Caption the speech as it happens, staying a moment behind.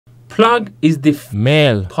Plug is the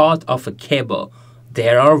male part of a cable.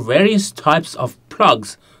 There are various types of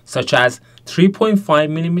plugs such as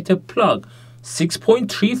 3.5mm plug,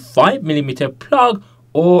 6.35mm plug,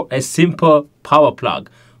 or a simple power plug.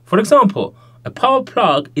 For example, a power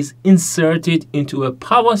plug is inserted into a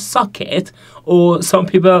power socket, or some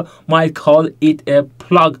people might call it a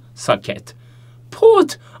plug socket.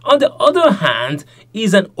 Port, on the other hand,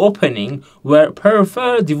 is an opening where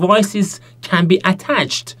peripheral devices can be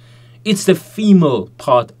attached. It's the female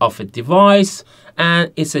part of a device,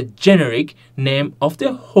 and it's a generic name of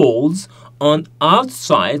the holes on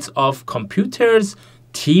outsides of computers,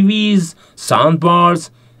 TVs, soundbars,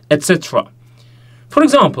 etc. For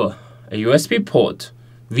example, a USB port,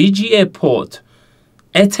 VGA port,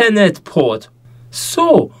 Ethernet port.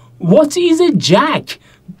 So, what is a jack?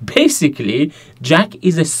 Basically, jack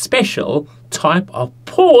is a special type of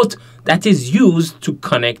port that is used to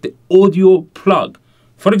connect the audio plug.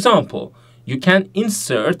 For example, you can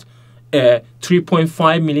insert a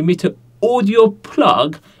 3.5mm audio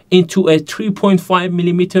plug into a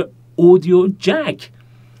 3.5mm audio jack.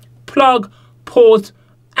 Plug, port,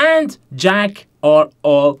 and jack are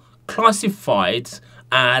all classified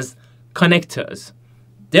as connectors.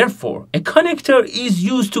 Therefore, a connector is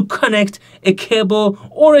used to connect a cable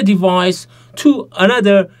or a device to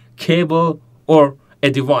another cable or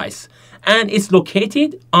a device, and it's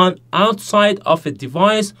located on outside of a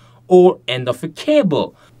device or end of a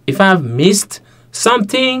cable. If I have missed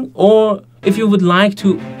something, or if you would like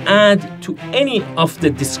to add to any of the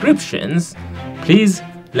descriptions, please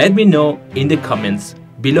let me know in the comments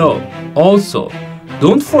below. Also,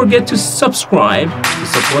 don't forget to subscribe to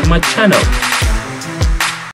support my channel.